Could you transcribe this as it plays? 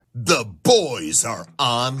The boys are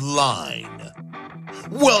online.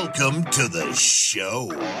 Welcome to the show.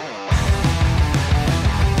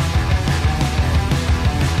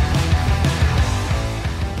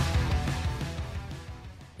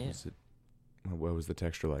 What was the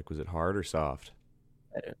texture like? Was it hard or soft?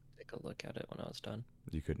 I didn't take a look at it when I was done.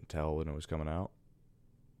 You couldn't tell when it was coming out?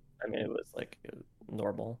 I mean, it was like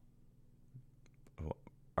normal.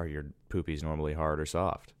 Are your poopies normally hard or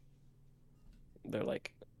soft? They're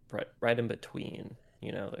like right in between.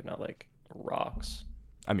 They're not like rocks.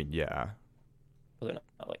 I mean, yeah. But they're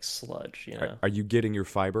not like sludge. Are you getting your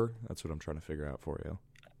fiber? That's what I'm trying to figure out for you.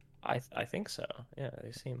 I think so. Yeah,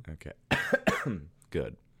 they seem Okay.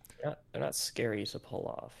 Good. they're not scary to pull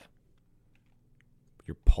off.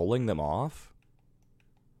 You're pulling them off?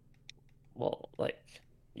 Well, like,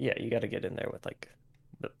 yeah, you got to get in there with like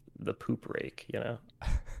the poop rake. I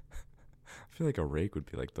feel like a rake would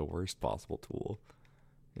be like the worst possible tool.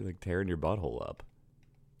 You're like tearing your butthole up.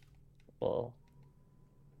 Well,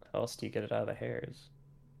 how else do you get it out of the hairs?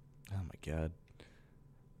 Oh my god.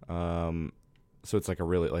 So it's like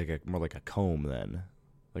more like a comb then.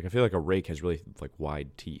 Like I feel like a rake has really like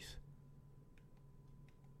wide teeth.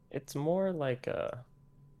 It's more like a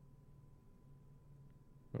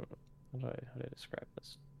how do I describe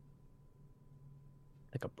this?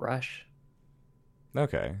 Like a brush.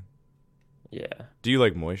 Okay. Yeah. Do you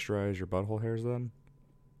like moisturize your butthole hairs then?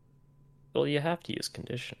 Well, you have to use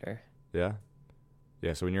conditioner. Yeah.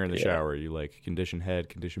 Yeah, so when you're in the Yeah. shower, you like condition head,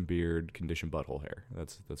 condition beard, condition butthole hair.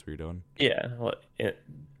 That's what you're doing? Yeah. Well,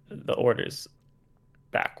 the order's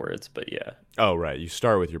backwards, but yeah. Oh, right. You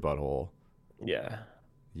start with your butthole. Yeah.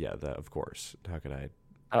 Yeah, that of course. How could I?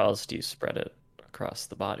 How else do you spread it across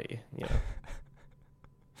the body?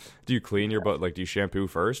 Do you clean your butt? Like, do you shampoo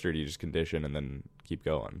first, or do you just condition and then keep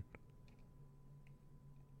going?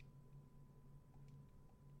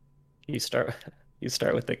 You start you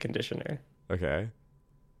start with the conditioner, Okay.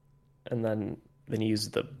 and then you use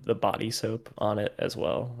the body soap on it as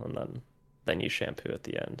well, and then you shampoo at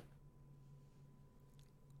the end.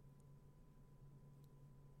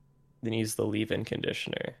 Then use the leave-in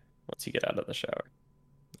conditioner once you get out of the shower.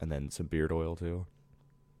 And then some beard oil too.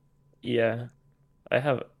 Yeah, I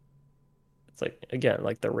have. It's like again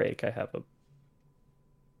like the rake. I have a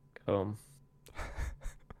comb.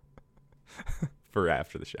 For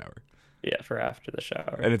after the shower. Yeah, for after the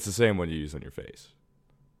shower. And it's the same one you use on your face.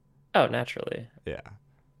 Oh, naturally. Yeah.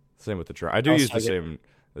 Same with the trimmer. I do Also, use the same.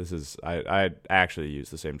 I actually use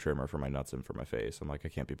the same trimmer for my nuts and for my face. I'm like, I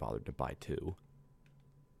can't be bothered to buy two.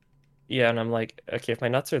 Yeah, and I'm like, okay, if my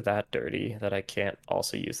nuts are that dirty that I can't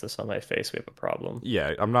also use this on my face, we have a problem.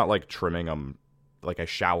 Yeah, I'm not like trimming them. Like I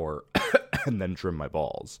shower and then trim my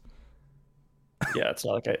balls. Yeah, it's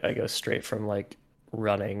not like I go straight from like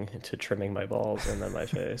running to trimming my balls and then my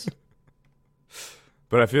face.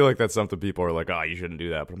 But I feel like that's something people are like, oh, you shouldn't do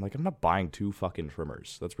that. But I'm like, I'm not buying two fucking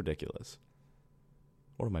trimmers. That's ridiculous.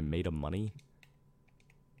 What am I, made of money?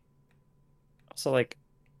 Also, like,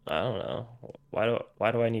 I don't know.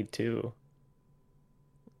 Why do I need two?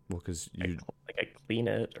 Well, because I clean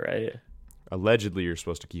it, right? allegedly you're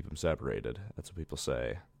supposed to keep them separated. That's what people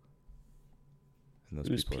say. And those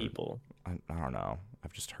Who's people, people? I don't know.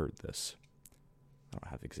 I've just heard this. I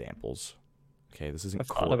don't have examples. Okay, this isn't I've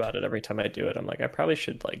thought court. about it every time I do it. I'm like, I probably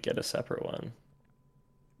should like get a separate one.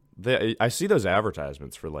 I see those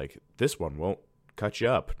advertisements for like, this one won't cut you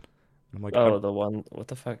up. And I'm like, Oh, the one. What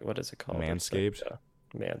the fuck? What is it called? Manscaped? It's like,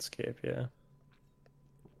 Manscaped, yeah.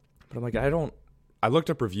 but I'm like, I looked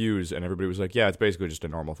up reviews and everybody was like, yeah, it's basically just a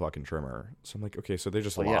normal fucking trimmer. So I'm like, okay, so they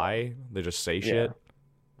just Well, yeah. lie? They just say Yeah. shit?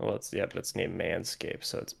 Well, but it's named Manscaped,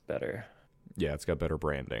 so it's better. Yeah, it's got better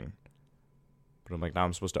branding. But I'm like, now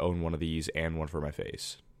I'm supposed to own one of these and one for my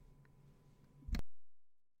face.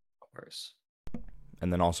 Of course.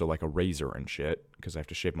 And then also like a razor and shit because I have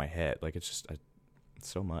to shave my head. Like it's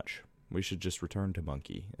so much. We should just return to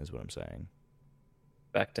monkey is what I'm saying.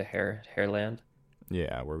 Back to Hairland.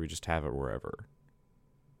 Yeah, where we just have it wherever.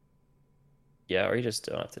 Yeah, or you just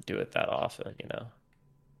don't have to do it that often,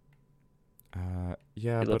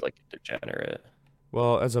 Yeah, You but look like a degenerate.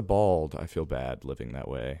 well, as a bald, I feel bad living that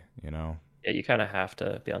way, you know? Yeah, you kind of have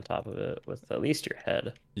to be on top of it with at least your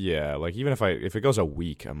head. Yeah, like even if it goes a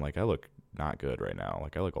week, I'm like, I look not good right now.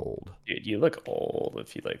 Like I look old. Dude, you look old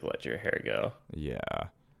if you like let your hair go. Yeah.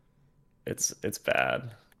 It's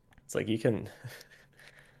bad. It's like you can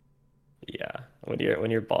yeah, when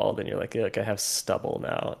you're bald and you're like I have stubble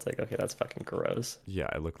now. It's like, okay, that's fucking gross. Yeah,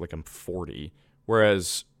 I look like I'm 40.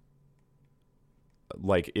 Whereas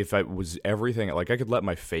like if I was everything, like I could let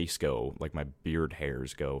my face go, like my beard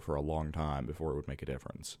hairs go for a long time before it would make a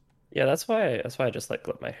difference. Yeah, that's why I just like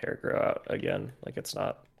let my hair grow out again. Like it's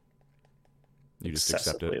not You just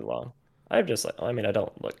accept excessively it. long. I'm just like, I mean, I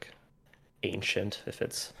don't look ancient if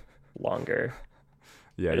it's longer.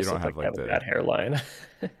 Yeah, I you just don't look have like I like have a the bad hairline.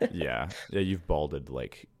 yeah, you've balded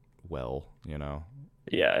like well, you know.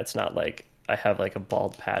 Yeah, it's not like I have like a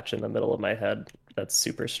bald patch in the middle of my head that's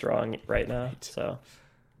super strong right now. Right. So,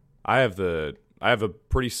 I have a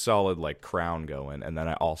pretty solid like crown going, and then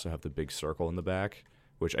I also have the big circle in the back,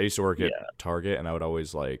 which I used to work at yeah, Target, and I would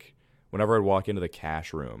always like whenever I'd walk into the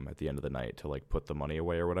cash room at the end of the night to like put the money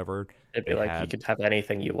away or whatever, it'd be they like you had could have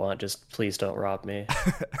anything you want, just please don't rob me.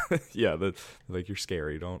 yeah, the like you're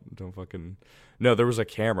scary. Don't fucking no. There was a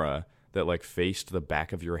camera that like faced the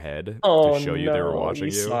back of your head to Oh show you they were no, you watching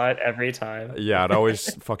you. saw it every time. Yeah, I'd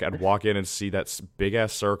always I'd walk in and see that big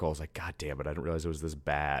ass circle. I was like, God damn it! I didn't realize it was this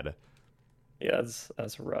bad. Yeah,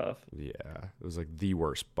 that's rough. Yeah, it was like the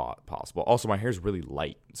worst spot possible. Also, my hair's really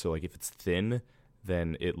light, so like if it's thin,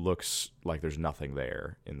 then it looks like there's nothing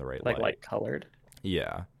there in the right Like light. light colored.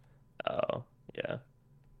 Yeah, Oh, yeah.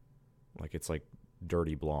 like it's like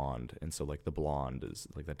dirty blonde, and so like the blonde is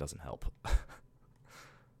like that doesn't help.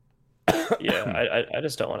 Yeah, I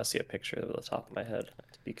just don't want to see a picture of the top of my head,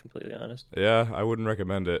 to be completely honest. Yeah, I wouldn't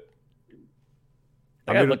recommend it.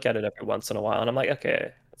 I Like I mean, look at it every once in a while and I'm like,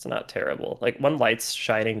 okay, it's not terrible. Like when light's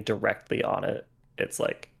shining directly on it, it's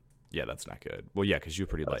like, yeah, that's not good. Well, yeah, because you have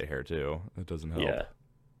pretty light hair too. That doesn't help. yeah.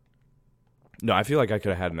 No, I feel like I could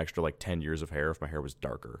have had an extra like 10 years of hair if my hair was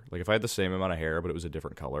darker. Like if I had the same amount of hair but it was a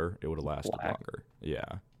different color, it would have lasted Black. longer. Yeah.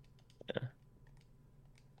 Yeah.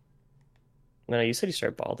 No, you said you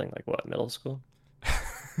started balding like what, middle school?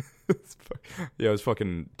 Yeah, I was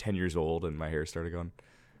fucking 10 years old and my hair started going.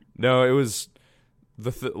 No, it was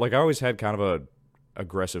like I always had kind of a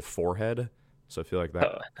aggressive forehead, so I feel like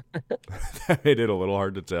that Oh, that made it a little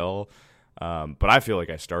hard to tell. But I feel like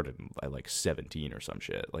I started at like 17 or some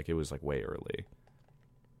shit. Like it was like way early.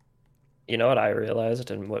 you know what I realized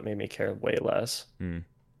and what made me care way less? Hmm.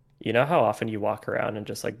 You know how often you walk around and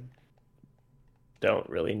just like don't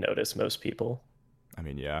really notice most people? I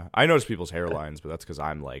mean, yeah, I notice people's hairlines, but that's because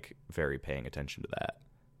I'm like very paying attention to that.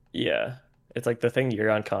 Yeah. It's like the thing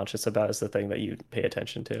you're unconscious about is the thing that you pay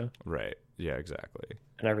attention to. Right. Yeah, exactly.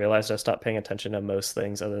 And I realized I stopped paying attention to most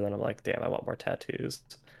things other than I'm like, damn, I want more tattoos.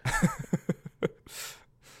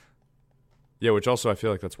 Yeah, which also I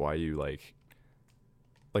feel like that's why you like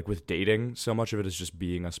with dating, so much of it is just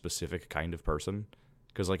being a specific kind of person.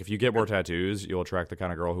 Because like if you get more tattoos, you'll attract the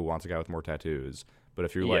kind of girl who wants a guy with more tattoos. But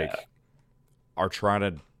if you're Yeah. like are trying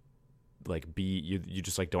to like be you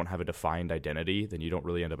just like don't have a defined identity, then you don't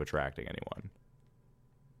really end up attracting anyone.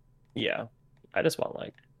 Yeah. I just want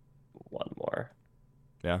like one more.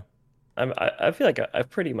 Yeah. I feel like I've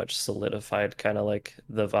pretty much solidified kind of like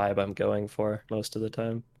the vibe I'm going for most of the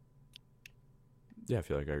time. Yeah, I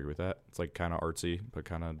feel like I agree with that. It's like kind of artsy, but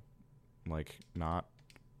kind of like not.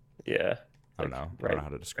 Yeah. I don't Like know. I don't right know how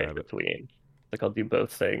to right describe it. between. Like I'll do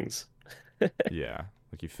both things. Yeah,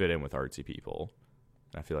 like you fit in with artsy people.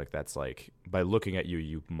 And I feel like that's like by looking at you,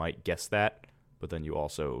 you might guess that, but then you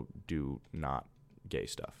also do not gay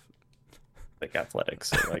stuff. Like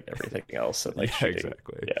athletics and like everything else and like Yeah, shooting.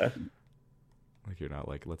 exactly. Yeah. Like you're not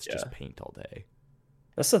like let's Yeah. just paint all day.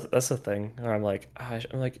 That's the thing. Or I'm like, I'm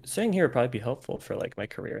like staying here would probably be helpful for like my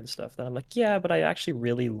career and stuff. Then I'm like, yeah, but I actually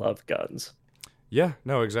really love guns. Yeah,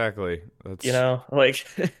 no, exactly. You That's know, like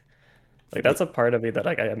like that's a part of me that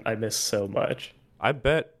like I miss so much. I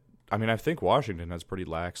bet. I mean, I think Washington has pretty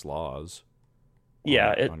lax laws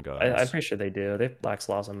Yeah, on I'm guns. pretty sure they do. They have lax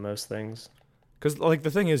laws on most things. Because like the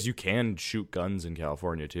thing is, you can shoot guns in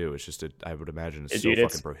California too. It's just I would imagine it's so Dude,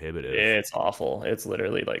 fucking prohibitive. it's awful. It's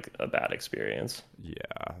literally like a bad experience. Yeah,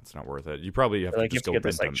 it's not worth it. You probably have to Like you just have to go get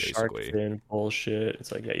this rent them like shark basically. fin bullshit.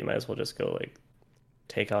 It's like, yeah, you might as well just go like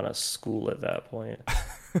take on a school at that point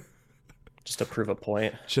just to prove a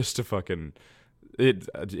point. Just to fucking it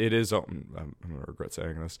is I'm gonna regret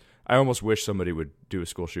saying this. I almost wish somebody would do a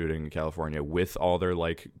school shooting in California with all their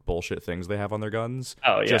like bullshit things they have on their guns,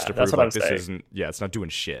 Oh yeah, just to that's prove what like I'm this saying. isn't. Yeah, it's not doing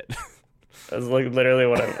shit. That's like literally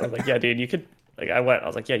what I'm like, yeah, dude, you could like I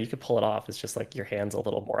was like, yeah, you could pull it off. It's just like your hand's a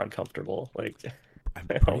little more uncomfortable. Like I'm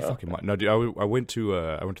I pretty don't know. fucking no, dude. I went to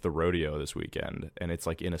the rodeo this weekend, and it's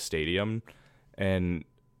like in a stadium. And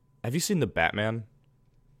have you seen the Batman,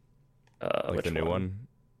 like the Which new one? one?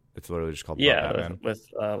 It's literally just called The Yeah, Batman. with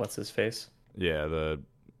what's his face? Yeah, the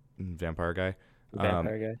vampire guy. The Um,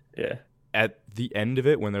 vampire guy. Yeah. at the end of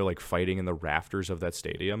it, when they're like fighting in the rafters of that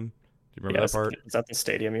stadium, do you remember Yeah, that part? is that the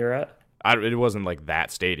stadium you're at? It wasn't like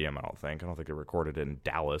that stadium. I don't think they recorded it in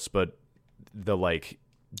Dallas, but the like,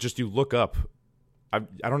 just you look up I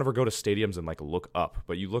don't ever go to stadiums and like look up,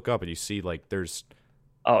 but you look up and you see like there's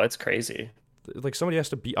Oh, it's crazy. like somebody has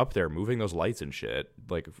to be up there moving those lights and shit,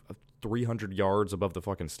 like 300 yards above the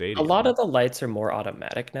fucking A stadium. lot of the lights are more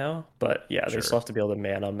automatic now, but yeah, they Sure. still have to be able to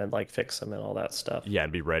man them and like fix them and all that stuff. Yeah,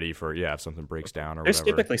 and be ready for if something breaks down or There's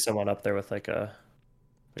whatever. typically someone up there with like a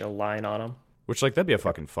line on them. Which like that'd be a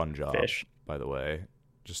fucking fun job, Fish. by the way,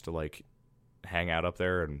 just to like hang out up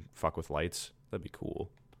there and fuck with lights. That'd be cool.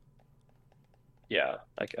 Yeah,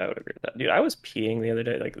 I would agree with that. Dude, I was peeing the other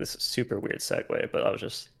day, like this is super weird segue, but I was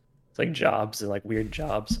just it's like jobs and like weird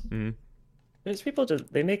jobs. Mhm. There's people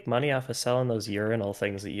just they make money off of selling those urinal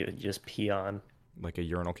things that you just pee on. Like a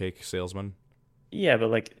urinal cake salesman. Yeah, but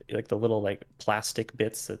like the little like plastic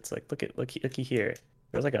bits that's like looky here.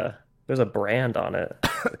 There's a brand on it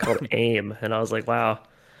called AIM, and I was like, wow,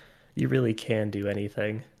 you really can do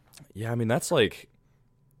anything. Yeah, I mean that's like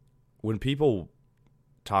when people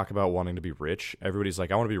talk about wanting to be rich, everybody's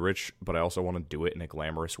like, I want to be rich, but I also want to do it in a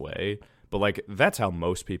glamorous way. But like that's how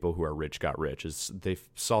most people who are rich got rich is they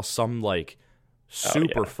saw some like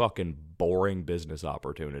super yeah. fucking boring business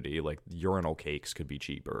opportunity, like urinal cakes could be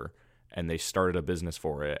cheaper, and they started a business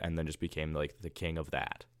for it and then just became like the king of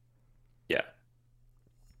that. Yeah,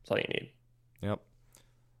 that's all you need. Yep.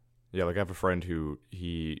 Yeah, like I have a friend who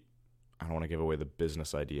I don't want to give away the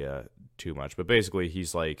business idea too much, but basically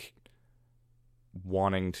he's like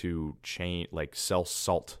wanting to sell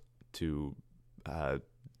salt to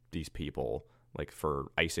these people like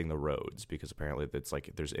for icing the roads because apparently it's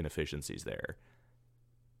like there's inefficiencies there.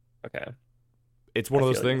 Okay. It's one I of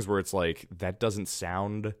those feel you. things where it's like that doesn't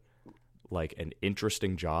sound like an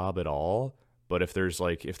interesting job at all, but if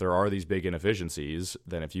there are these big inefficiencies,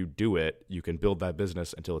 then if you do it, you can build that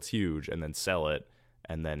business until it's huge and then sell it,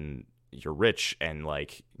 and then you're rich, and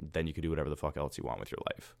like then you can do whatever the fuck else you want with your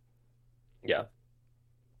life. Yeah.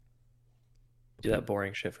 Do that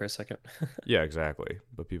boring shit for a second. Yeah, exactly.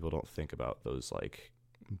 But people don't think about those like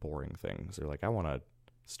boring things. They're like, I want to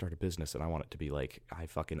start a business and I want it to be like I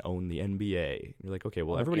fucking own the NBA. You're like, okay,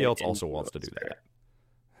 well wanna everybody be an else also wants to do influencer.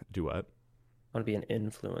 that. Do what? I want to be an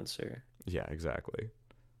influencer. Yeah, exactly.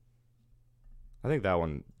 I think that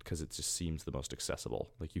one because it just seems the most accessible.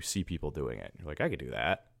 Like you see people doing it, you're like, I could do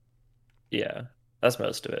that. Yeah, that's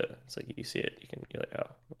most of it. It's like you see it, you're like,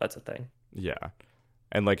 oh, that's a thing. Yeah,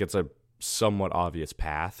 and like it's a somewhat obvious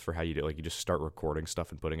path for how you do. Like you just start recording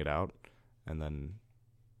stuff and putting it out, and then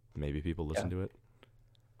maybe people listen to it.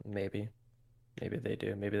 Maybe they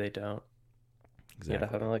do. Maybe they don't. Yeah, Exactly.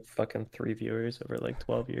 having like fucking 3 viewers over like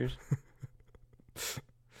 12 years.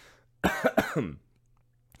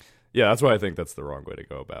 Yeah, that's why I think that's the wrong way to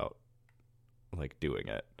go about like doing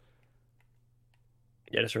it.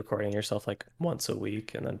 Yeah, just recording yourself like once a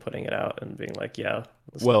week and then putting it out and being like, yeah,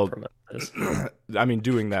 let's Well, promote this. I mean,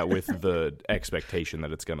 doing that with the expectation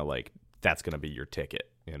that it's gonna that's gonna be your ticket,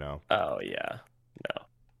 you know? Oh yeah,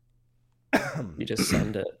 no, you just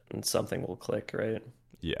send it and something will click, right?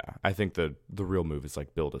 Yeah, I think the real move is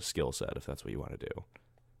like build a skill set if that's what you want to do.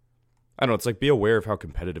 I don't know, it's like be aware of how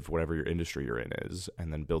competitive whatever your industry you're in is,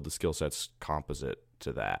 and then build the skill sets composite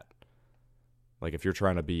to that. Like if you're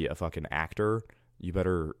trying to be a fucking actor, you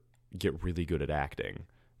better get really good at acting.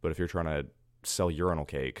 But if you're trying to sell urinal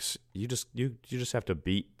cakes, you just have to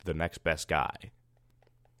beat the next best guy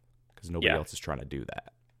because nobody Yeah. else is trying to do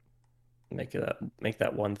that. Make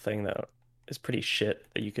that one thing that is pretty shit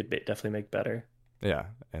that you could definitely make better. Yeah,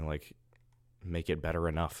 and like make it better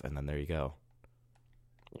enough, and then there you go.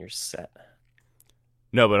 You're set.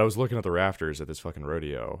 No, but I was looking at the rafters at this fucking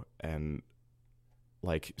rodeo, and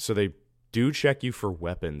like, so they do check you for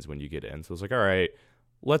weapons when you get in. So it's like, all right,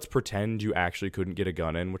 let's pretend you actually couldn't get a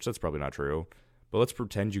gun in, which that's probably not true, but let's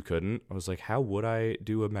pretend you couldn't. I was like, how would I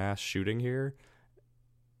do a mass shooting here?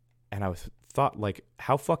 And I thought, like,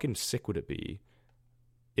 how fucking sick would it be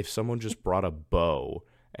if someone just brought a bow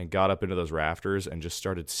and got up into those rafters and just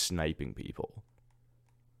started sniping people?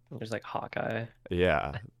 There's like Hawkeye.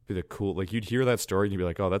 Yeah, be the cool. Like you'd hear that story and you'd be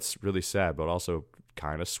like, "Oh, that's really sad, but also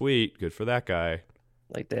kind of sweet. Good for that guy."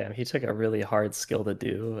 Like, damn, he took a really hard skill to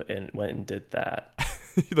do and went and did that.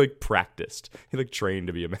 He like practiced. He like trained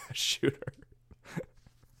to be a mass shooter.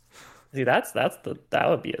 See, that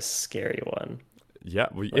would be a scary one. Yeah,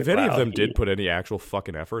 Like, if any of wow, them did put any actual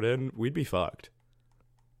fucking effort in, we'd be fucked.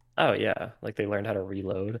 Oh yeah, like they learned how to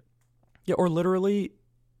reload. Yeah, or literally,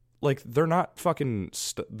 like they're not fucking.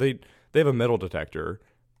 They have a metal detector,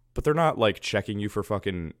 but they're not like checking you for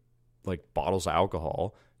fucking like bottles of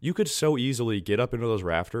alcohol. You could so easily get up into those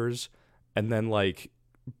rafters and then like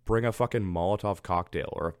bring a fucking Molotov cocktail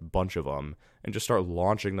or a bunch of them and just start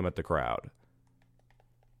launching them at the crowd.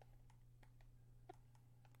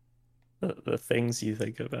 the things you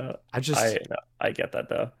think about. I just I no, I get that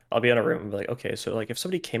though. I'll be in a room and be like, okay, so like if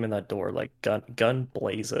somebody came in that door like gun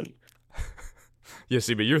blazing, yeah.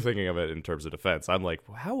 See, but you're thinking of it in terms of defense. I'm like,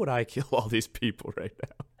 well, how would I kill all these people right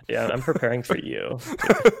yeah, I'm preparing for you.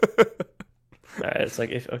 now? All right, it's like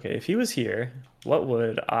if he was here, what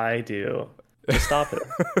would I do to stop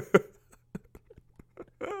it?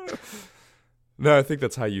 No, I think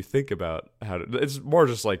that's how you think about how to. It's more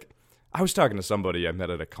just like I was talking to somebody I met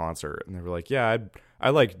at a concert, and they were like, "Yeah, I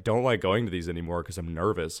like don't like going to these anymore because I'm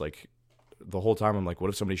nervous. Like the whole time, I'm like, what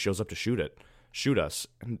if somebody shows up to shoot us?"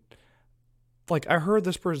 And like I heard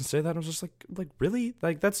this person say that, and I was just like really?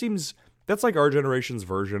 Like that's like our generation's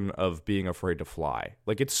version of being afraid to fly.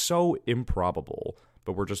 Like it's so improbable,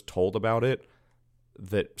 but we're just told about it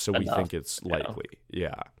that so we Enough, think it's you know. likely.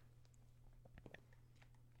 Yeah.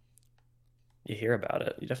 You hear about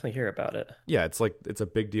it. You definitely hear about it. Yeah, it's like it's a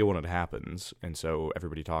big deal when it happens, and so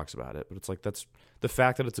everybody talks about it. But it's like that's the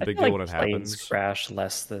fact that it's a I big feel deal like when it planes happens. crash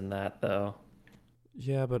less than that though.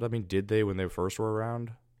 Yeah, but I mean, did they when they first were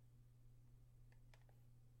around?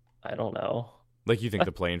 I don't know. Like, you think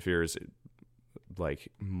the plane fear is like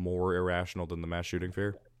more irrational than the mass shooting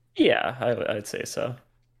fear? Yeah, I'd say so.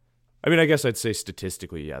 I mean, I guess I'd say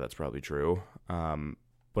statistically, yeah, that's probably true.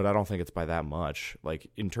 But I don't think it's by that much. Like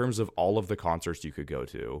in terms of all of the concerts you could go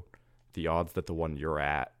to, the odds that the one you're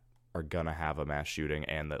at are gonna have a mass shooting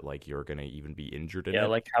and that like you're gonna even be injured in Yeah, it.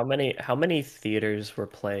 like how many theaters were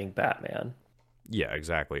playing Batman? Yeah,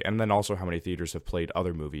 exactly. And then also how many theaters have played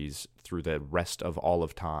other movies through the rest of all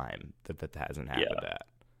of time that hasn't happened Yeah, at.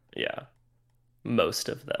 yeah. Most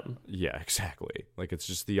of them. Yeah, exactly. Like it's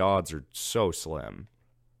just the odds are so slim.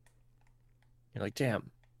 You're like,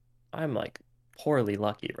 damn, I'm like poorly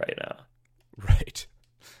lucky right now. Right.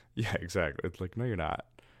 Yeah, exactly. It's like, no, you're not.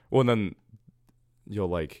 Well, and then you'll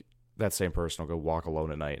like that same person will go walk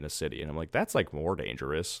alone at night in a city, and I'm like, that's like more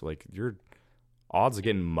dangerous. Like your odds of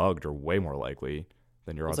getting mugged are way more likely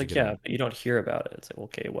than your It's odds of like, yeah, getting but you don't hear about it. It's like,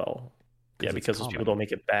 okay, well, yeah, because it's because those people common. don't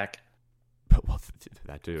make it back. Well,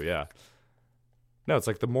 that too, yeah. No, it's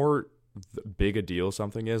like the more big a deal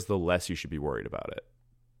something is, the less you should be worried about it.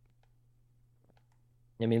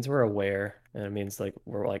 It means we're aware, and it means like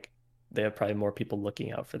we're like they have probably more people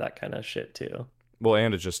looking out for that kind of shit too. Well,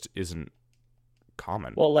 and it just isn't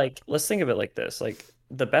common. Well, like let's think of it like this: like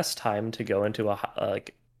the best time to go into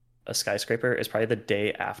like a skyscraper is probably the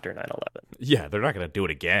day after 9/11. Yeah, they're not gonna do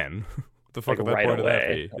it again. What the fuck Like would that right point of that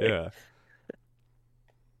away. be? Yeah.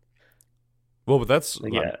 Well, but that's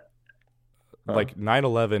Like, yeah. Huh? like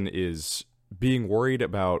 9/11 is being worried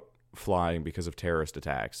about flying because of terrorist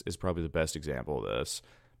attacks is probably the best example of this,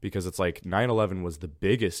 because it's like 9/11 was the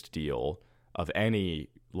biggest deal of any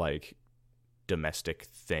like domestic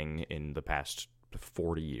thing in the past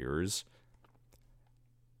 40 years,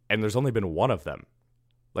 and there's only been one of them.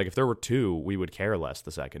 Like if there were two, we would care less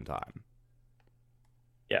the second time.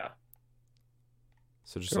 Yeah.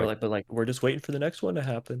 So just We're like like, but like we're just waiting for the next one to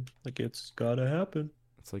happen. Like it's gotta happen.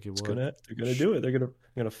 it's like it It's would. they're gonna do it. They're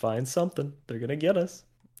gonna find something. They're gonna get us.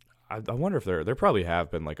 I wonder if there probably have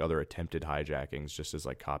been like other attempted hijackings just as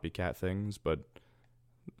like copycat things, but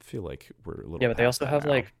I feel like we're a little Yeah, but they past also that have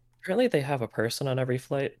now. like apparently they have a person on every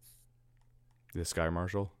flight. The Sky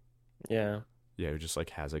Marshal, Yeah, yeah, who just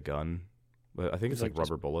like has a gun, but I think it's he's like like just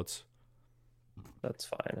rubber bullets. that's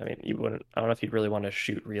fine. I mean, you wouldn't. I don't know if you'd really want to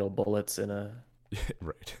shoot real bullets in a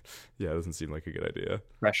Right. Yeah, it doesn't seem like a good idea.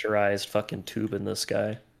 pressurized fucking tube in the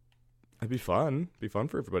sky It'd be fun. Be fun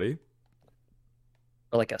for everybody.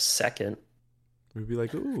 for like a second. We'd be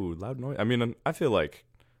like, ooh, loud noise. I mean, I feel like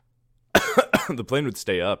the plane would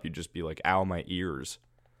stay up. You'd just be like, ow, my ears.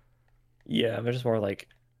 Yeah, but just more like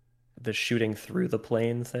the shooting through the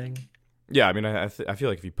plane thing. Yeah, I mean, I feel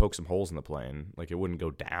like if you poke some holes in the plane, like it wouldn't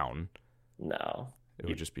go down. No, It would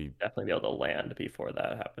you'd just be, definitely be able to land before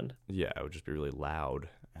that happened. yeah, it would just be really loud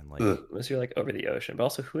and like, Unless you're like over the ocean, but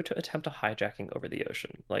also who would attempt a hijacking over the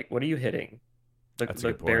ocean? Like, what are you hitting? The, that's a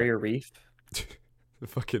the good point. barrier reef? The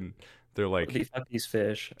fucking, they're like, Fuck these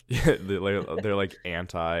fish. yeah, they're like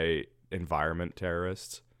anti-environment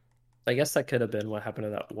terrorists. I guess that could have been what happened to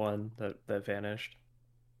that one that vanished.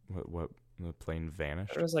 What the plane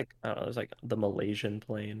vanished? There was like I don't know, there's like the Malaysian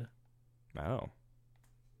plane. Oh,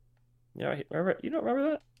 Yeah, remember you don't remember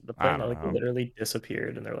that? The I plane that don't like know. literally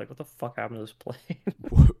disappeared and they're like, what the fuck happened to this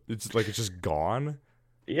plane? It's like it's just gone.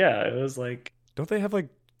 Yeah, it was like Don't they have like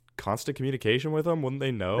constant communication with them? Wouldn't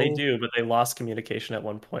they know? they do, but they lost communication at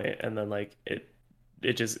one point and then like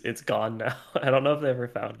it's gone now. I don't know if they ever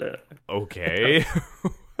found it. Okay.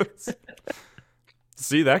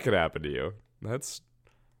 See, that could happen to you. That's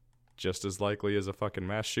just as likely as a fucking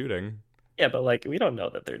mass shooting. Yeah, but like we don't know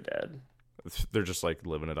that they're dead. They're just like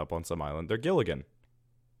living it up on some island. They're Gilligan.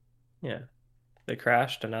 Yeah. They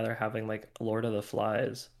crashed and now they're having like Lord of the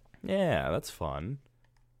Flies. Yeah, that's fun.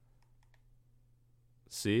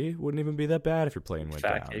 See, wouldn't even be that bad if your plane went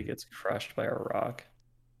Fat down. kid gets crushed by a rock.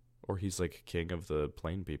 Or he's like king of the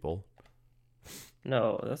plane people.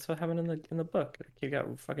 No, that's what happened in the book. The kid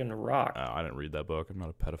got fucking rocked. I didn't read that book. I'm not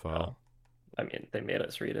a pedophile. Oh. I mean, they made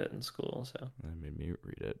us read it in school, so. They made me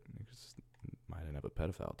read it because I didn't have a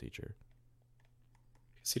pedophile teacher.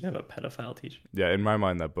 So you didn't have a pedophile teacher? Yeah, in my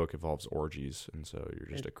mind, that book involves orgies, and so you're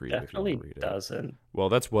just a It creep if you definitely want to read it. doesn't. Well,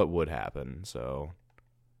 that's what would happen. So,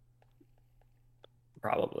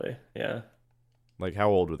 Probably, yeah. like, how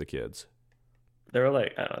old were the kids? They were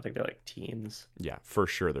like, I don't know, I think they're like teens. Yeah, for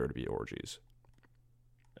sure there would be orgies.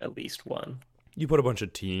 At least one. You put a bunch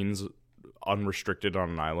of teens unrestricted on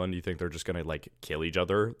an island, you think they're just gonna like kill each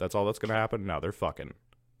other? That's all that's gonna happen? No, they're fucking.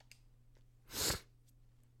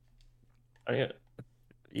 I mean,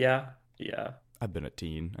 yeah. I've been a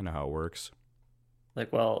teen. I know how it works.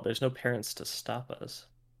 Like, well, there's no parents to stop us.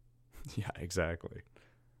 Yeah, exactly.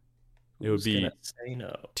 It Who's would be gonna say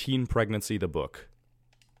no Teen Pregnancy the book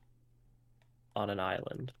on an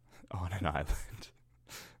island? on an island.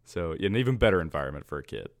 So an even better environment for a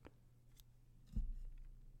kid.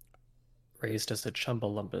 Raised as a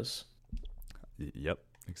Chumbawamba. Yep,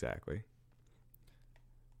 exactly.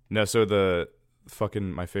 No, so the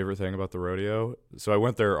fucking my favorite thing about the rodeo. So I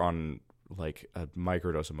went there on like a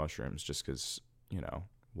microdose of mushrooms just because, you know,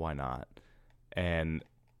 why not? And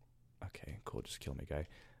okay, cool, just kill me,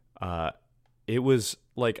 guy. It was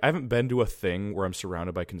like I haven't been to a thing where I'm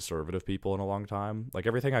surrounded by conservative people in a long time. Like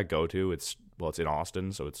everything I go to, it's in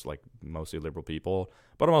Austin, so it's like mostly liberal people.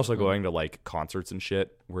 But I'm also going to like concerts and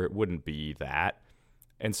shit where it wouldn't be that.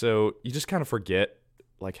 And so you just kind of forget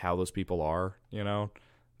like how those people are, you know?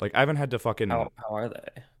 Like I haven't had to fucking How are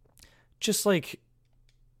they? just like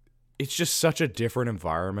it's just such a different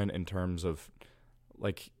environment in terms of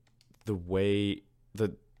like the way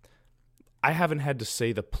the I haven't had to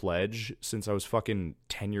say the pledge since I was fucking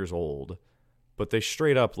 10 years old, but they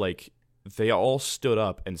straight up like they all stood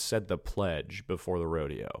up and said the pledge before the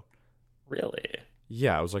rodeo. Really?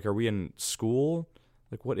 Yeah, I was like, are we in school?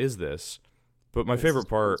 Like, what is this? But my This favorite is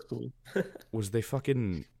part cool. was they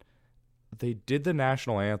did the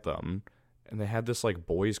national anthem and they had this like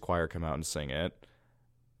boys choir come out and sing it.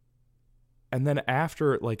 And then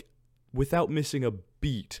after, like, without missing a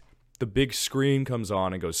beat, the big screen comes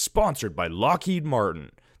on and goes, sponsored by Lockheed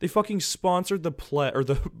Martin. They fucking sponsored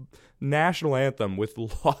the national anthem with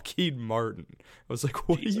Lockheed Martin. I was like,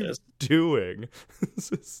 what are you doing?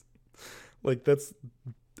 This is, like, that's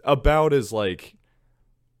about as, like,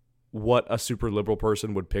 what a super liberal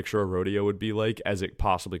person would picture a rodeo would be like as it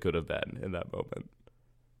possibly could have been in that moment.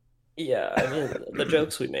 Yeah, I mean, the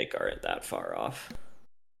jokes we make aren't that far off.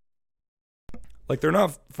 Like, they're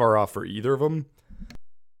not far off for either of them.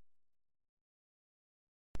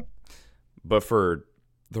 But for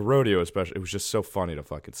the rodeo especially, it was just so funny to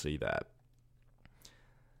fucking see that.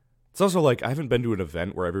 It's also like, I haven't been to an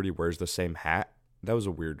event where everybody wears the same hat. That was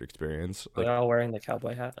a weird experience. Like, They're all wearing the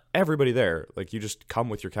cowboy hat. everybody there, like, you just come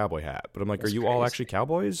with your cowboy hat. But I'm like, That's are you all crazy. actually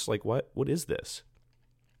cowboys? Like, what is this?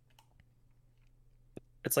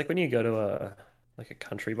 It's like when you go to a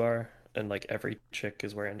country bar and like every chick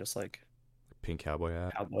is wearing just like Pink cowboy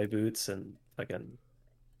hat? cowboy boots and fucking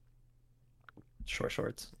short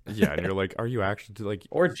shorts. Yeah, and you're like, are you actually, like,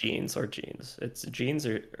 Or jeans. It's jeans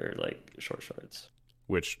or like short shorts.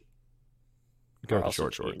 which, go Or with the also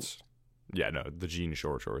short jeans. shorts. Yeah, no, the jean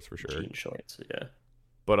short shorts for sure. Jean shorts, yeah.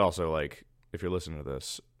 But also, like, if you're listening to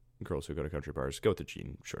this, girls who go to country bars, go with the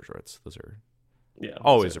jean short shorts. Those are Yeah.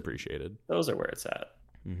 always appreciated. Those are where it's at.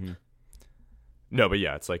 Mm-hmm. No, but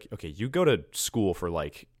yeah, it's like, okay, you go to school for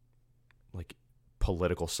like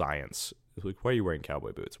political science. Like, why are you wearing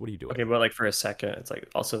cowboy boots? What are you doing? Okay, but like for a second, it's like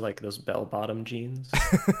also like those bell bottom jeans.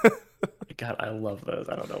 God, I love those.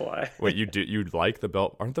 I don't know why. Wait, you like the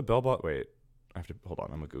belt? Aren't the bell bot? Wait, I have to hold on.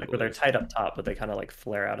 I'm gonna Google Like where they're this. tight up top, but they kind of like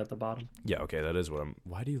flare out at the bottom. Yeah, okay, that is what I'm.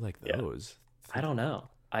 Why do you like Yeah. those? I don't know.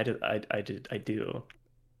 I do.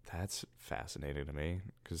 That's fascinating to me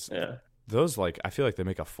because Yeah. those, like, I feel like they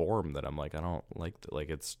make a form that I'm like, I don't like.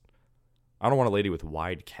 I don't want a lady with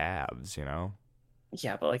wide calves, you know.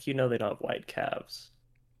 Yeah, but like they don't have wide calves.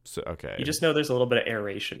 So okay, You just know there's a little bit of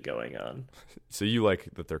aeration going on. so you like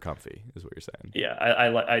that they're comfy, is what you're saying. Yeah,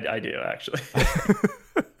 I do actually.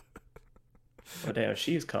 Oh damn,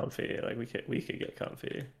 she's comfy. Like we could get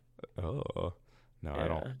comfy. Oh no,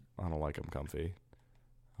 Yeah. I don't like them comfy.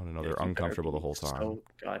 I want to know Yeah, they're you better uncomfortable the be whole time. So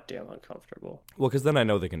goddamn uncomfortable. Well, because then I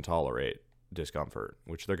know they can tolerate discomfort,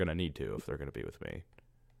 which they're gonna need to if they're gonna be with me.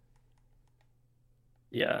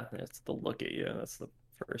 Yeah, it's the look at you. That's the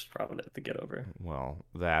first problem to get over. Well,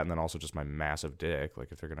 that, and then also just my massive dick.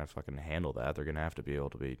 Like, if they're gonna fucking handle that, they're gonna have to be able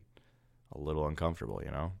to be a little uncomfortable,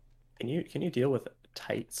 you know? Can you deal with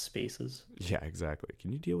tight spaces? Yeah, exactly.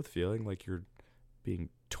 Can you deal with feeling like you're being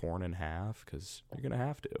torn in half? Because you're gonna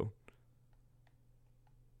have to.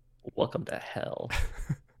 Welcome to hell.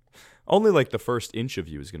 Only like the first inch of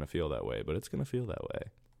you is gonna feel that way, but it's gonna feel that way.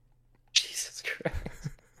 Jesus Christ.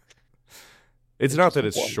 It's It's not just that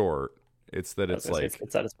it's one. short. It's that I was it's gonna say like,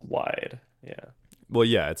 it's that it's wide. Yeah. well,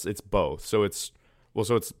 yeah, it's both. So it's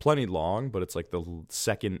plenty long, but it's like the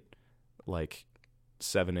second like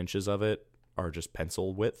 7 inches of it are just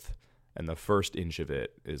pencil width, and the first inch of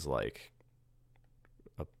it is like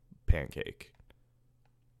a pancake.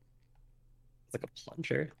 It's like a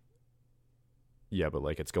plunger. Yeah, but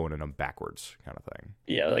like it's going in them backwards kind of thing.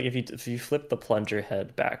 Yeah, like if you flip the plunger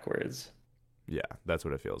head backwards. Yeah, that's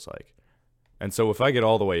what it feels like. And so if I get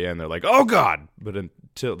all the way in, they're like, "Oh God!" But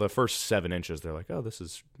until the first 7 inches, they're like, "Oh, this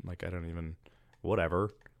is like I don't even,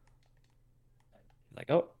 whatever."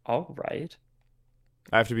 Like, oh, all right.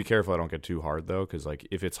 I have to be careful I don't get too hard though, because like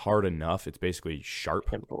if it's hard enough, it's basically sharp,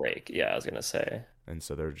 Can break. Yeah, I was gonna say. and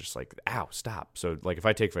so they're just like, "Ow, stop!" So like if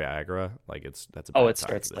I take Viagra, like that's a Oh, bad it time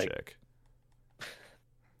starts for the like chick.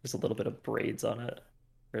 there's a little bit of braids on it.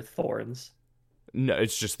 Or thorns. No,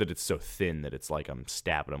 it's just that it's so thin that it's like I'm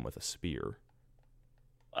stabbing them with a spear.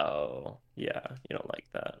 Oh, yeah. You don't like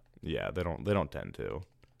that. Yeah, they don't tend to.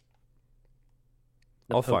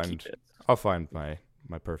 The I'll pokey find bits. I'll find my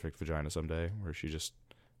perfect vagina someday where she Just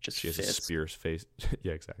has a fits. spear face.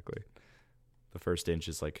 Yeah, exactly. The first inch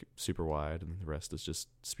is like super wide, and the rest is just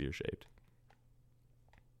spear shaped.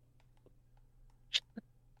 She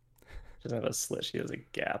doesn't have a slit, she has a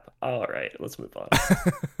gap. All right, let's move on.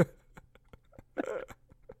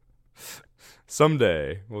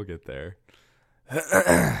 Someday we'll get there.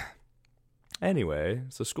 Anyway,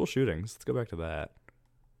 so school shootings. Let's go back to that.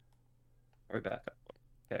 Are we back up?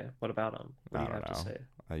 Okay, what about them? What do I you don't have to know.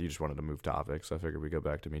 say? You just wanted to move topics, so I figured we go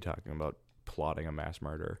back to me talking about plotting a mass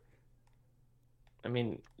murder. I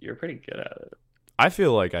mean, you're pretty good at it. I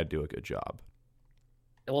feel like I'd do a good job.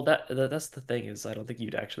 Well, that's the thing is, I don't think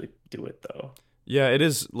you'd actually do it though. Yeah, it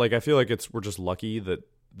is. Like, I feel like we're just lucky that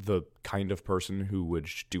the kind of person who would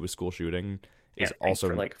do a school shooting is Can't think also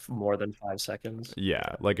for like more than 5 seconds.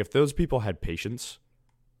 yeah. Like, if those people had patience,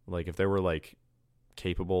 like if they were like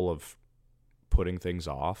capable of putting things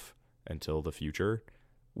off until the future,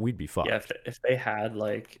 we'd be fucked. Yeah, if they had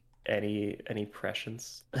like any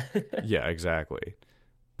prescience. Yeah, exactly.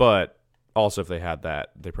 But also, if they had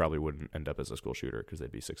that, they probably wouldn't end up as a school shooter because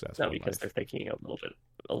they'd be successful No, in because life. they're thinking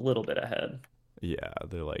a little bit ahead. Yeah,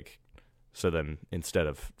 they're like, so then instead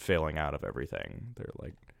of failing out of everything, they're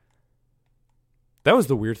like, that was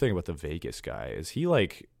the weird thing about the Vegas guy is he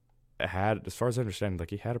like had, as far as I understand,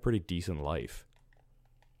 like he had a pretty decent life.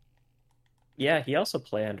 Yeah, he also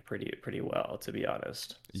planned pretty well, to be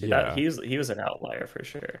honest. See that Yeah. he was an outlier for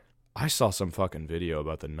sure. I saw some fucking video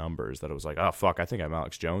about the numbers that it was like, oh fuck, I think I'm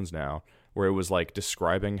Alex Jones now, where it was like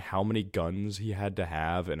describing how many guns he had to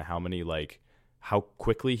have and how many like how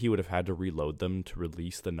quickly he would have had to reload them to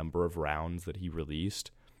release the number of rounds that he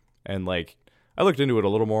released. And like I looked into it a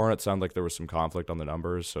little more and it sounded like there was some conflict on the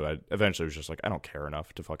numbers, so I eventually was just like I don't care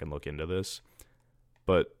enough to fucking look into this.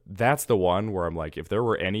 But that's the one where I'm like if there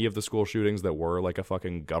were any of the school shootings that were like a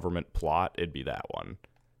fucking government plot, it'd be that one.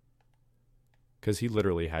 Cuz he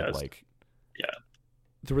literally had Yes. like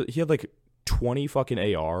Yeah. he had like 20 fucking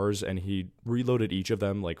ARs and he reloaded each of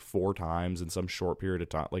them like 4 times in some short period of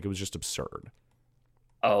time. Like it was just absurd.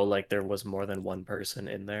 Oh, like there was more than one person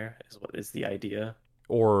in there is what is the idea.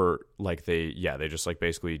 Or like they just like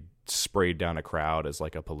basically sprayed down a crowd as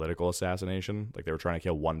like a political assassination. Like they were trying to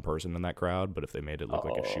kill one person in that crowd, but if they made it look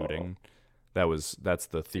like a Oh, shooting, that's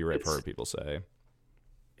the theory I've it's heard people say.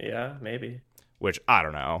 yeah, maybe. Which I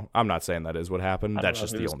don't know. I'm not saying that is what happened. I don't That's know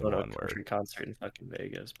just the who's only going to a one where country concert in fucking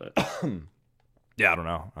Vegas, but yeah, I don't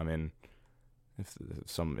know. I mean, if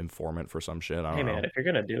some informant for some shit, I hey don't know. man, if you're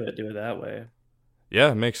gonna do it that way.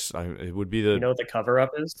 Yeah, it would be You the know what the cover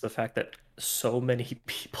up is? The fact that so many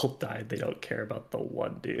people died, they don't care about the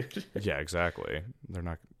one dude. yeah, exactly. They're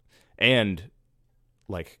not and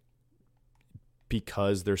like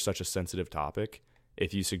because there's such a sensitive topic,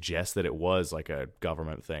 if you suggest that it was like a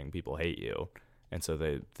government thing, people hate you. And so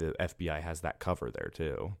the FBI has that cover there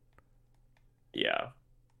too. Yeah.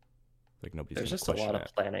 Like nobody's There's going to just a question lot of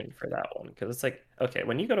it. planning for that one because it's like, okay,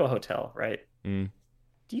 when you go to a hotel, right? Mm,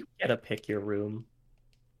 Do you get to pick your room?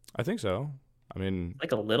 I think so. I mean,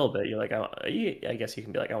 Like a little bit. You're like, I guess you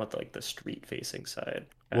can be like, I want like the street facing side.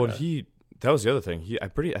 well, Kinda. That was the other thing. I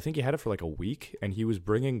think he had it for like a week, and he was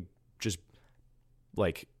bringing just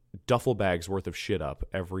like duffel bags worth of shit up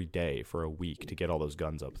every day for a week to get all those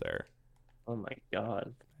guns up there. Oh my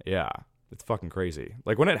God. Yeah, it's fucking crazy.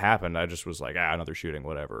 Like when it happened, I just was like, another shooting,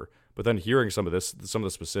 whatever. But then hearing some of the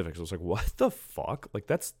specifics, I was like, what the fuck? Like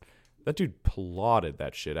that dude plotted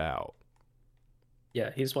that shit out. Yeah,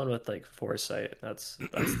 he's one with like foresight. That's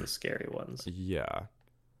the scary ones. Yeah.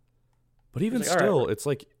 But even It's like, all still, right. it's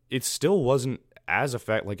like it still wasn't as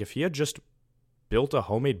effective. Like if he had just built a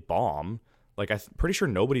homemade bomb, like pretty sure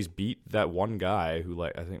nobody's beat that one guy who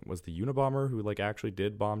like I think was the Unabomber who like actually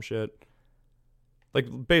did bomb shit.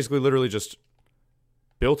 Like basically literally just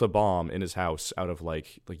built a bomb in his house out of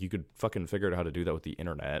like you could fucking figure out how to do that with the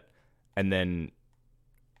internet, and then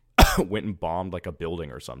went and bombed like a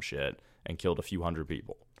building or some shit and killed a few hundred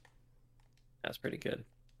people. That's pretty good.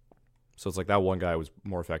 So it's like that one guy was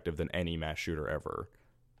more effective than any mass shooter ever.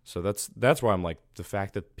 So that's why I'm like, the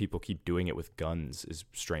fact that people keep doing it with guns is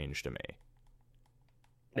strange to me.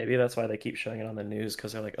 Maybe that's why they keep showing it on the news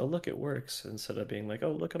because they're like, oh, look, it works, instead of being like,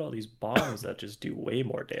 oh, look at all these bombs that just do way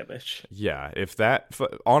more damage. Yeah,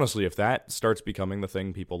 honestly, if that starts becoming the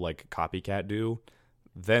thing people like copycat do,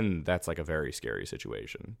 then that's like a very scary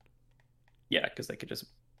situation. Yeah, because they could just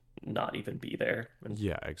not even be there and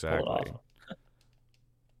Yeah, pull it exactly. off.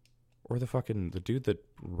 Or the dude that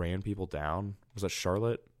ran people down, was that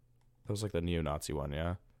Charlotte? That was like the neo-Nazi one,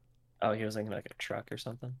 yeah. Oh, he was in like a truck or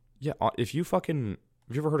something? Yeah, have you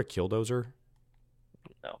ever heard of Killdozer?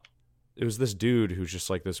 No. It was this dude who's just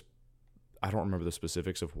like this. I don't remember the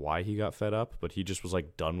specifics of why he got fed up, but he just was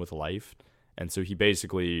like done with life, and so he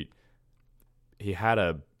had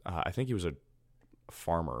I think he was a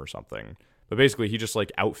farmer or something, but basically he just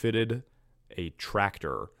like outfitted a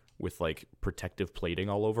tractor with like protective plating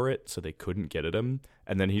all over it so they couldn't get at him,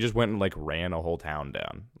 and then he just went and like ran a whole town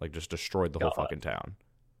down, like just destroyed the whole God. fucking town.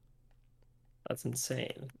 That's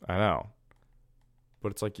insane. I know.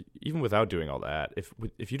 But it's like, even without doing all that,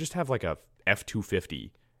 if you just have like a F-250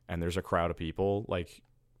 and there's a crowd of people, like,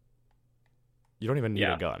 you don't even need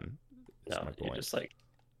Yeah. a gun. That's No, my you're point. just like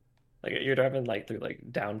you're driving like through like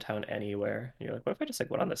downtown anywhere. You're like, what if I just like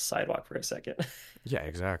went on the sidewalk for a second? Yeah,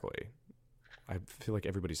 exactly. I feel like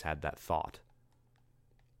everybody's had that thought.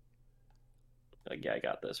 Like, yeah, I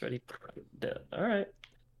got this. Ready? Dead. All right.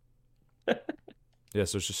 Yeah,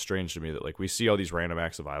 so it's just strange to me that like we see all these random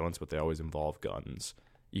acts of violence, but they always involve guns,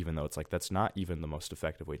 even though it's like that's not even the most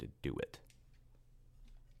effective way to do it.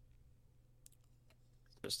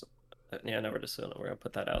 Just yeah, no, we're gonna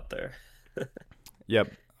put that out there.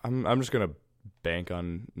 Yep, I'm just gonna bank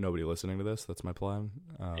on nobody listening to this. That's my plan.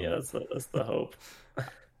 Yeah, that's the hope.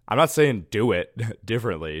 I'm not saying do it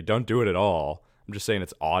differently. Don't do it at all. I'm just saying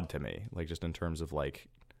it's odd to me, like just in terms of like,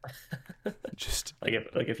 just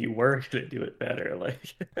If you were gonna do it better,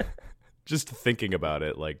 like just thinking about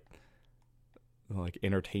it, like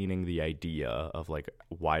entertaining the idea of like,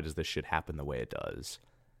 why does this shit happen the way it does?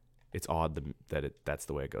 It's odd that's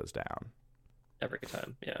the way it goes down. every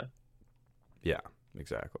time. Yeah. Yeah,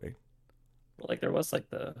 exactly. Well, like there was like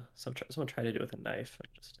someone tried to do it with a knife and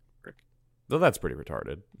just didn't work. Though that's pretty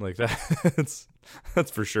retarded. Like that's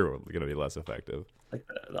for sure going to be less effective. Like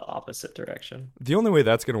the opposite direction. The only way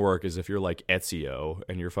that's going to work is if you're like Ezio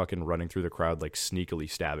and you're fucking running through the crowd like sneakily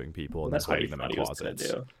stabbing people and then That's what he hiding them in thought he was gonna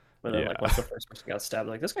closets. do. But then, Yeah. like, once the first person got stabbed,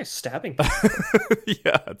 like, this guy's stabbing people.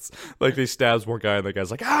 Yeah, it's like they stabs one guy and the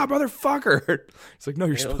guy's like, motherfucker. It's like, no,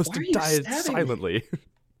 you're You know, supposed why to are you die stabbing me? silently.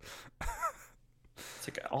 It's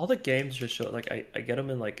like all the games just show, like, I get them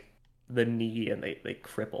in, like, the knee and they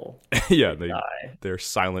cripple. Yeah, They die. they're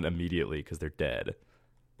silent immediately because they're dead.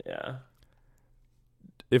 Yeah.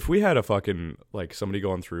 If we had a fucking like somebody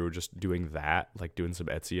going through just doing that, like doing some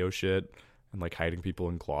Ezio shit and like hiding people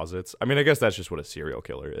in closets. I mean, I guess that's just what a serial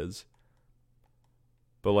killer is.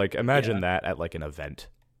 But like, imagine that at like an event.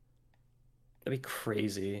 That'd be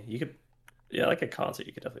crazy. Yeah, like a concert,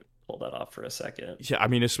 you could definitely pull that off for a second. Yeah, I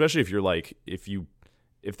mean, especially if you're like,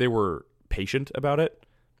 if they were patient about it,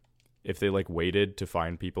 if they like waited to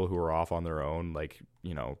find people who were off on their own, like,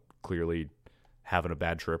 you know, clearly having a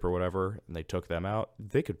bad trip or whatever, and they took them out,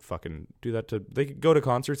 they could fucking do that they could go to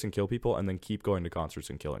concerts and kill people and then keep going to concerts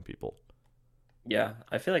and killing people. Yeah,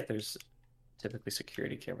 I feel like there's typically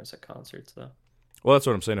security cameras at concerts, though. Well, that's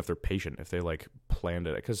what I'm saying. If they're patient, if they like planned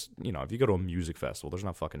it, because you know, if you go to a music festival, there's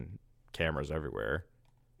not fucking cameras everywhere.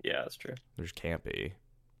 Yeah, that's true. There just can't be.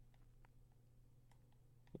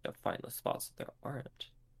 You gotta find the spots that there aren't.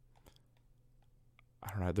 I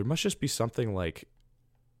don't know. There must just be something like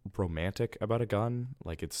romantic about a gun.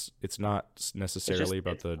 Like it's not necessarily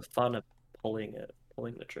about it's the fun of pulling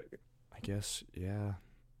the trigger. I guess, yeah.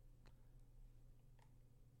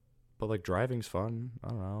 But like driving's fun. I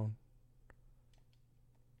don't know.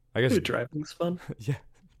 I guess Dude, driving's fun. yeah.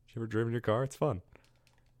 You ever driven your car? It's fun.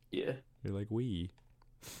 Yeah. You're like, wee.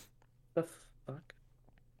 The fuck?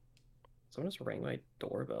 Someone just rang my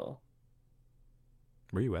doorbell.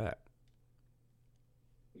 Where you at?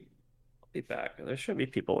 I'll be back. There should be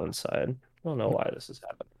people inside. I don't know why this is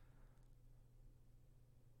happening.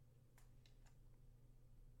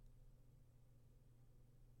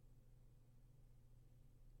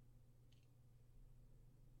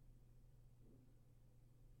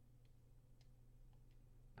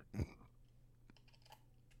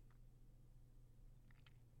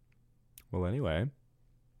 Well, anyway,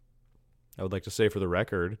 I would like to say for the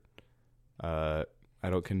record, I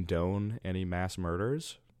don't condone any mass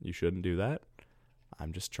murders. You shouldn't do that.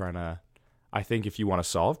 I'm just trying to. I think if you want to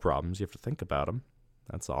solve problems, you have to think about them.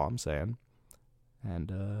 That's all I'm saying.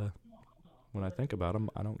 And when I think about them,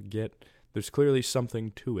 I don't get. There's clearly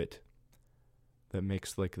something to it that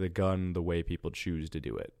makes like the gun the way people choose to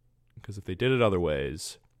do it. Because if they did it other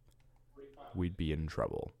ways, we'd be in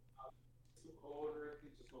trouble.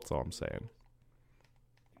 That's all I'm saying.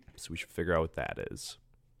 So we should figure out what that is.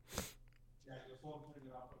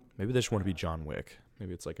 Maybe they just want to be John Wick.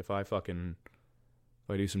 Maybe it's like if I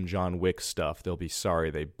do some John Wick stuff, they'll be sorry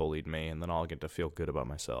they bullied me, and then I'll get to feel good about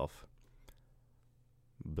myself.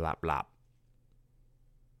 Blap blap.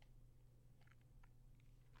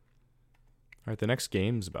 Alright, the next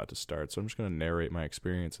game's about to start, so I'm just going to narrate my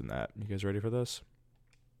experience in that. You guys ready for this?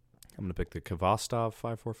 I'm going to pick the Kvostov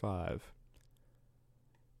 545.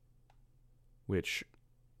 Which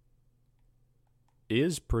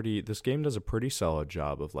is pretty. This game does a pretty solid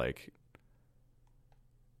job of like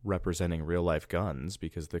representing real life guns,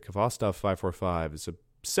 because the Kvostov 545 is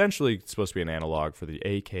essentially supposed to be an analog for the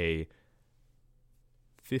AK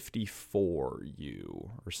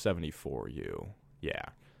 54U or 74U. Yeah.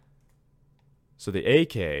 So the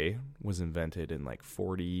AK was invented in like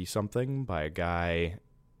 40 something by a guy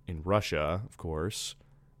in Russia, of course,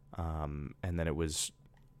 and then it was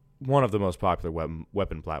one of the most popular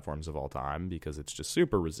weapon platforms of all time because it's just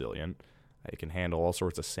super resilient. It can handle all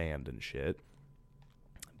sorts of sand and shit.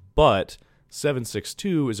 But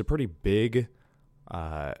 7.62 is a pretty big,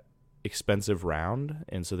 expensive round,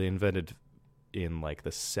 and so they invented in like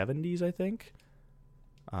the 70s, I think,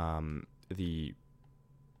 the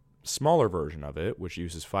smaller version of it, which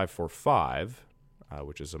uses 5.45,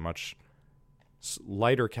 which is a much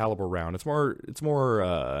lighter caliber round.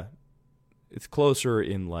 It's closer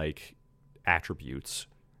in like attributes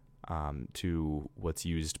to what's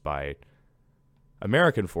used by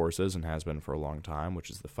American forces and has been for a long time, which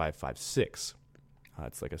is the 5.56.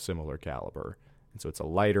 It's like a similar caliber, and so it's a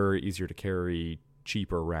lighter, easier to carry,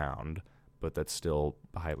 cheaper round, but that's still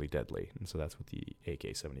highly deadly. And so that's what the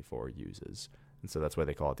AK-74 uses, and so that's why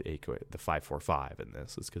they call it the 5.45 in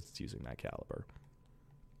this, is because it's using that caliber.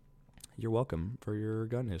 You're welcome for your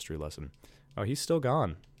gun history lesson. Oh, he's still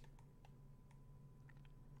gone.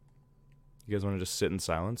 You guys want to just sit in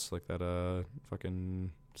silence like that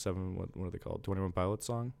fucking what are they called? 21 Pilots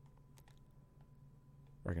song?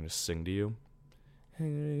 Or I can just sing to you.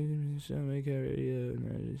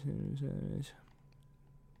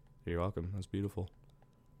 You're welcome. That's beautiful.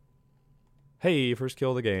 Hey, first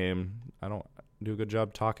kill of the game. I don't do a good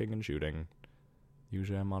job talking and shooting.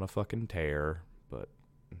 Usually I'm on a fucking tear, but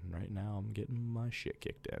right now I'm getting my shit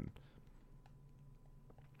kicked in.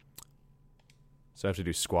 So I have to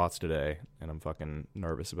do squats today, and I'm fucking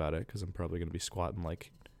nervous about it because I'm probably going to be squatting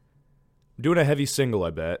like... I'm doing a heavy single,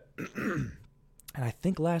 I bet. And I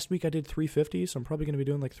think last week I did 350, so I'm probably going to be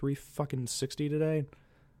doing like 360 today.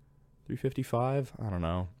 355? I don't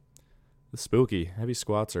know. It's spooky. Heavy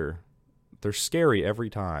squats they're scary every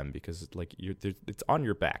time because like it's on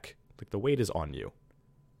your back. Like the weight is on you.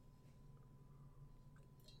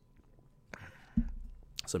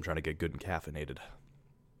 So I'm trying to get good and caffeinated.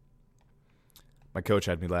 My coach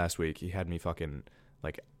had me last week. He had me fucking,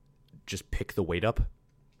 like, just pick the weight up.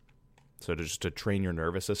 So to train your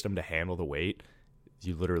nervous system to handle the weight,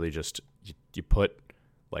 you literally just, you put,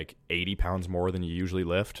 like, 80 pounds more than you usually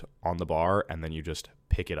lift on the bar, and then you just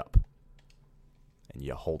pick it up. And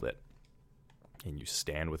you hold it. And you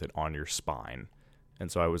stand with it on your spine.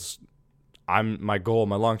 And so my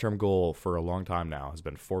long-term goal for a long time now has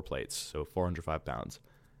been 4 plates, so 405 pounds.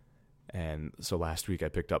 And so last week I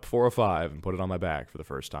picked up 405 and put it on my back for the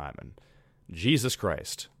first time. And Jesus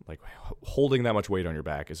Christ, like holding that much weight on your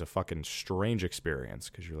back is a fucking strange experience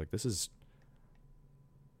because you're like, this is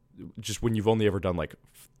just when you've only ever done like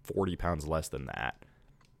 40 pounds less than that.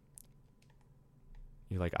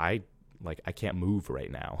 You're like, I like I can't move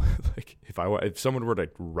right now. Like if someone were to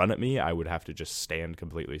run at me, I would have to just stand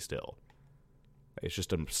completely still. It's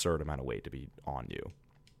just an absurd amount of weight to be on you.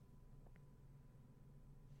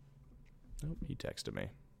 Oh, he texted me.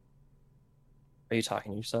 Are you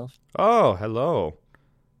talking to yourself? Oh, hello.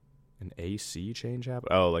 An AC change happened?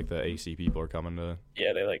 Oh, like the AC people are coming to...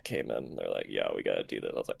 Yeah, they like came in and they're like, yeah, we gotta do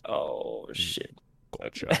this. I was like, oh shit.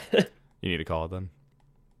 Gotcha. You need to call it then?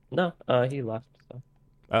 No, he left, so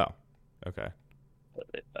Oh, okay.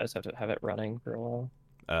 I just have to have it running for a while.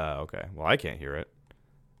 Okay. Well, I can't hear it,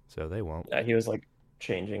 so they won't. Yeah, he was like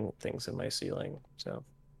changing things in my ceiling, so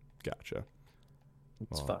Gotcha.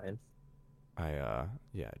 it's Well, fine. I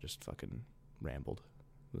just fucking rambled.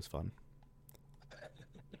 It was fun.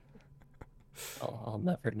 I'll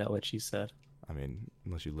never know what she said. I mean,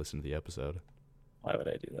 unless you listen to the episode. Why would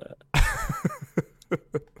I do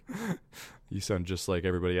that? You sound just like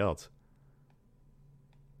everybody else.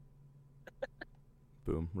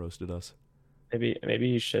 Boom, roasted us. Maybe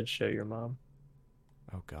you should show your mom.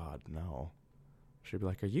 Oh God, no. She'd be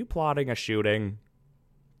like, "Are you plotting a shooting?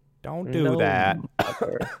 Don't do No, that."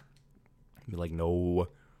 never. I'd be like, "No,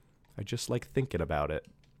 I just like thinking about it."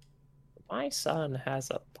 My son has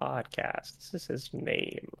a podcast. This is his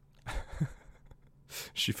name.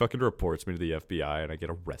 She fucking reports me to the FBI and I get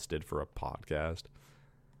arrested for a podcast.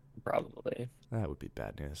 Probably. That would be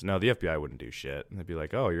bad news. No, the FBI wouldn't do shit. They'd be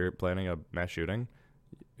like, "Oh, you're planning a mass shooting?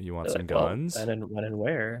 You want They're some like, well, guns?" when and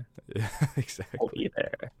where? Yeah, We'll exactly. be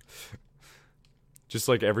there. Just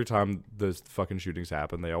like every time those fucking shootings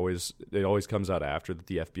happen, it always comes out after that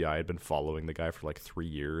the FBI had been following the guy for like 3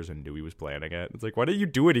 years and knew he was planning it. It's like, why didn't you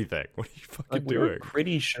do anything? What are you fucking Like we were doing?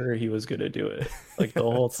 pretty sure he was gonna do it, like the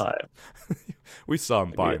whole Yes. time. We saw him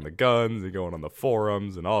Like, buying the guns and going on the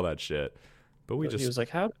forums and all that shit. But we He just was like,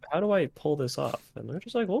 "How do I pull this off?" And they're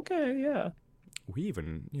just like, "Okay, yeah." we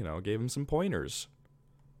even, gave him some pointers.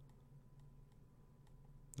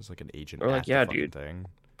 It's like an agent Or like, at the "Yeah, fucking dude. thing.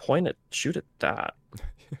 Point it, shoot at that."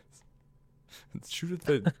 Shoot at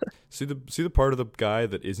the see the part of the guy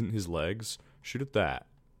that isn't his legs. Shoot at that.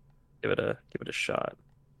 Give it a shot.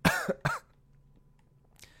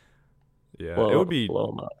 Yeah, Blow, it would be blow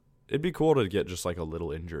him up. it'd be cool to get just like a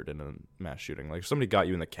little injured in a mass shooting. Like if somebody got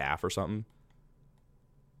you in the calf or something.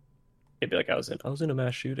 It'd be like I was in a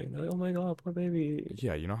mass shooting. They're like, "Oh my god, poor baby."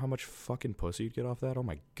 Yeah, you know how much fucking pussy you'd get off that? Oh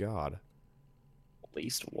my god. At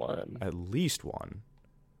least one. At least one.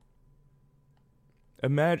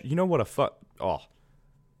 Imagine, you know what a fuck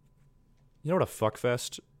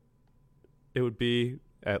fest it would be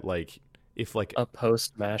at like if like A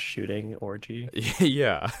post mass shooting orgy.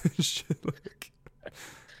 yeah. Shit, like-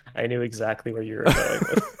 I knew exactly where you were going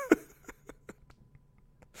with.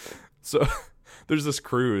 So there's this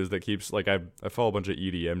cruise that keeps like I follow a bunch of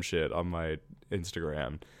EDM shit on my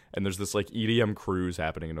Instagram, and there's this like EDM cruise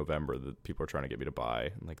happening in November that people are trying to get me to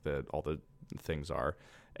buy, and like all the things are,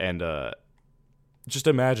 and just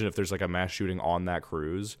imagine if there's like a mass shooting on that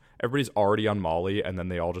cruise. Everybody's already on Molly, and then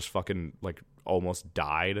they all just fucking like almost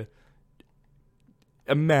died.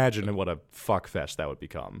 Imagine what a fuck fest that would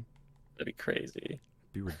become. That'd be crazy.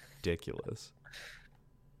 It'd be ridiculous.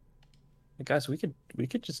 Guys, we could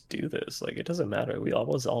just do this. Like it doesn't matter. We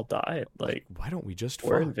almost all died. Like Why don't we just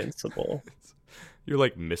we're fuck? invincible. You're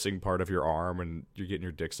like missing part of your arm, and you're getting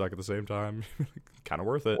your dick sucked at the same time. Kind of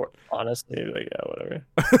worth it. Or, honestly, like yeah, whatever.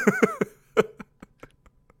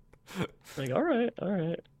 Like all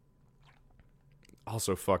right.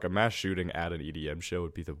 Also, fuck, a mass shooting at an EDM show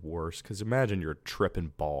would be the worst. Because imagine you're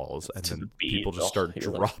tripping balls and To the then beat. people just Oh, start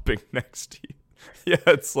you're like- dropping next to you. Yeah,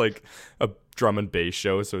 it's like a drum and bass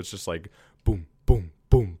show, so it's just like boom, boom,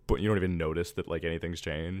 boom, boom. You don't even notice that like anything's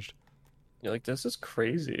changed. You're like, this is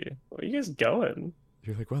crazy. Where are you guys going?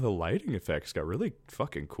 You're like, wow, the lighting effects got really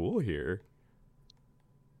fucking cool here.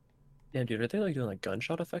 Yeah, dude, are they like doing like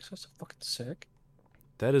gunshot effects? That's fucking sick.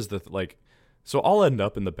 That is so I'll end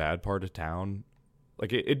up in the bad part of town.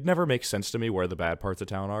 Like it never makes sense to me where the bad parts of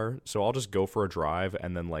town are. So I'll just go for a drive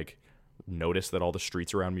and then like notice that all the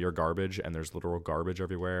streets around me are garbage and there's literal garbage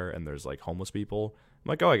everywhere and there's like homeless people. I'm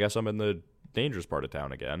like, oh, I guess I'm in the dangerous part of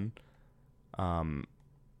town again.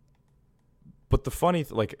 But the funny,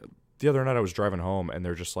 like the other night I was driving home and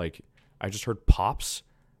they're just like, I just heard pops.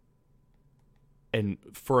 And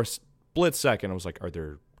for a split second, I was like, are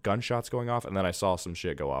there gunshots going off? And then I saw some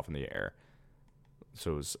shit go off in the air.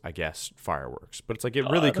 So it was, I guess, fireworks. But it's like, it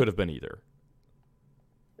really could have been either.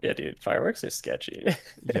 Yeah, dude, fireworks are sketchy.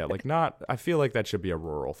 Yeah, like I feel like that should be a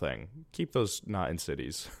rural thing. Keep those not in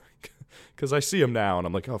cities. Because I see them now and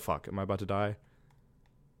I'm like, oh fuck, am I about to die?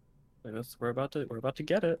 Like, we're about to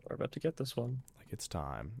get it. We're about to get this one. Like, it's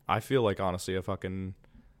time. I feel like, honestly, a fucking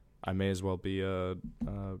I may as well be a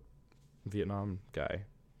Vietnam guy.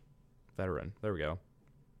 Veteran. There we go.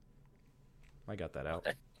 I got that out.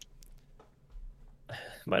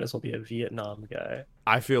 Might as well be a Vietnam guy.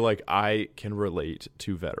 I feel like I can relate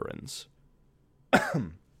to veterans.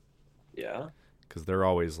 Yeah. Because they're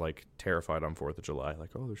always, like, terrified on 4th of July.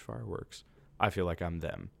 Like, oh, there's fireworks. I feel like I'm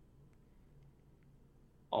them.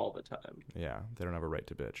 All the time. Yeah, they don't have a right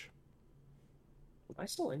to bitch. Am I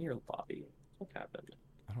still in your lobby? What happened?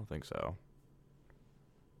 I don't think so.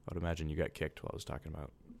 I would imagine you got kicked while I was talking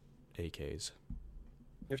about AKs.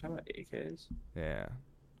 You're talking about AKs? Yeah.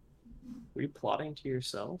 Were you plotting to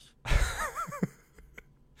yourself? I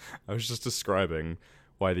was just describing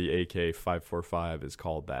why the AK-545 is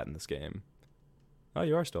called that in this game. Oh,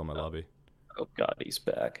 you are still in my lobby. Oh god, he's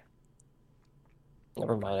back.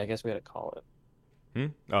 Never mind, I guess we had to call it.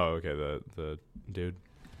 Oh, okay, the dude.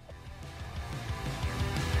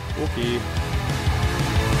 Okay.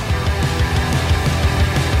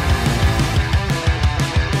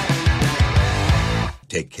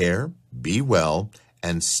 Take care, be well,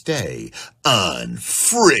 and stay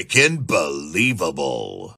unfrickin' believable.